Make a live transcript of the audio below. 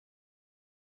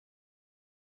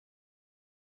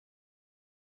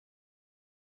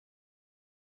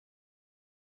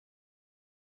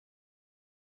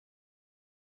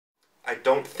I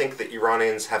don't think the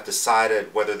Iranians have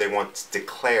decided whether they want to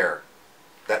declare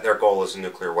that their goal is a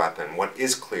nuclear weapon. What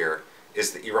is clear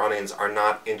is the Iranians are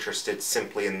not interested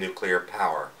simply in nuclear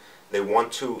power. They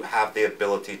want to have the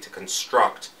ability to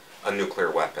construct a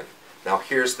nuclear weapon. Now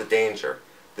here's the danger.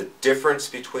 The difference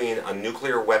between a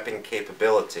nuclear weapon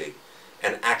capability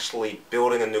and actually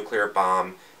building a nuclear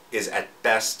bomb is at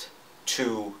best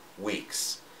 2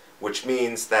 weeks, which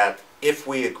means that if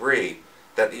we agree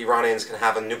that the Iranians can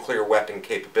have a nuclear weapon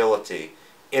capability,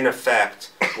 in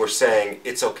effect, we're saying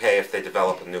it's okay if they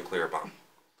develop a nuclear bomb.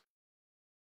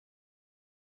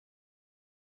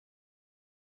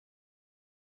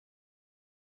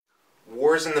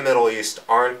 Wars in the Middle East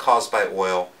aren't caused by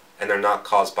oil, and they're not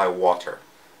caused by water.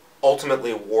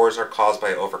 Ultimately, wars are caused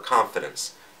by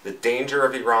overconfidence. The danger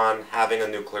of Iran having a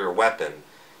nuclear weapon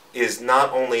is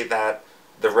not only that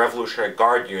the Revolutionary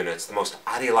Guard units, the most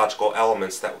ideological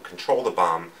elements that would control the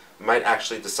bomb, might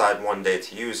actually decide one day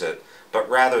to use it, but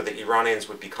rather the Iranians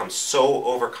would become so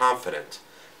overconfident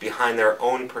behind their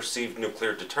own perceived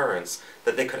nuclear deterrence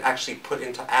that they could actually put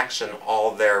into action all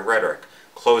their rhetoric,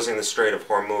 closing the Strait of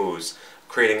Hormuz,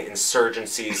 creating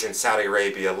insurgencies in Saudi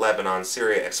Arabia, Lebanon,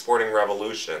 Syria, exporting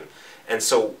revolution. And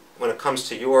so when it comes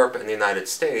to Europe and the United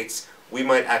States, we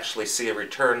might actually see a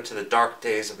return to the dark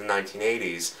days of the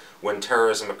 1980s when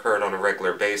terrorism occurred on a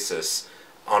regular basis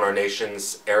on our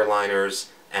nation's airliners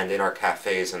and in our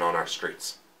cafes and on our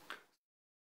streets.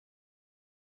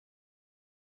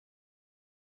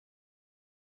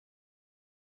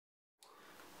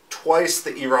 Twice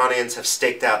the Iranians have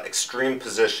staked out extreme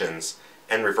positions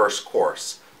and reversed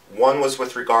course. One was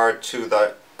with regard to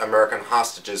the American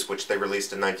hostages, which they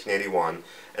released in 1981,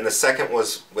 and the second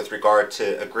was with regard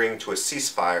to agreeing to a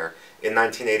ceasefire in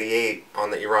 1988 on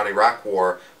the Iran-Iraq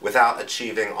war without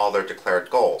achieving all their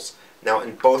declared goals. Now,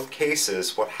 in both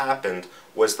cases, what happened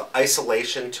was the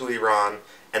isolation to Iran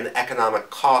and the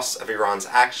economic costs of Iran's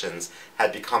actions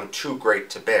had become too great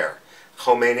to bear.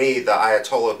 Khomeini, the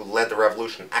Ayatollah who led the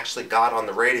revolution, actually got on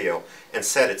the radio and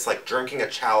said, it's like drinking a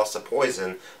chalice of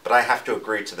poison, but I have to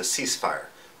agree to the ceasefire.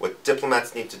 What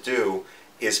diplomats need to do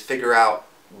is figure out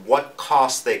what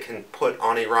costs they can put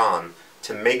on Iran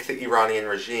to make the Iranian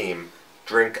regime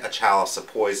drink a chalice of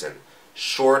poison.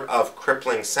 Short of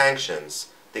crippling sanctions,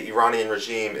 the Iranian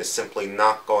regime is simply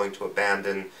not going to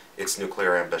abandon its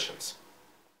nuclear ambitions.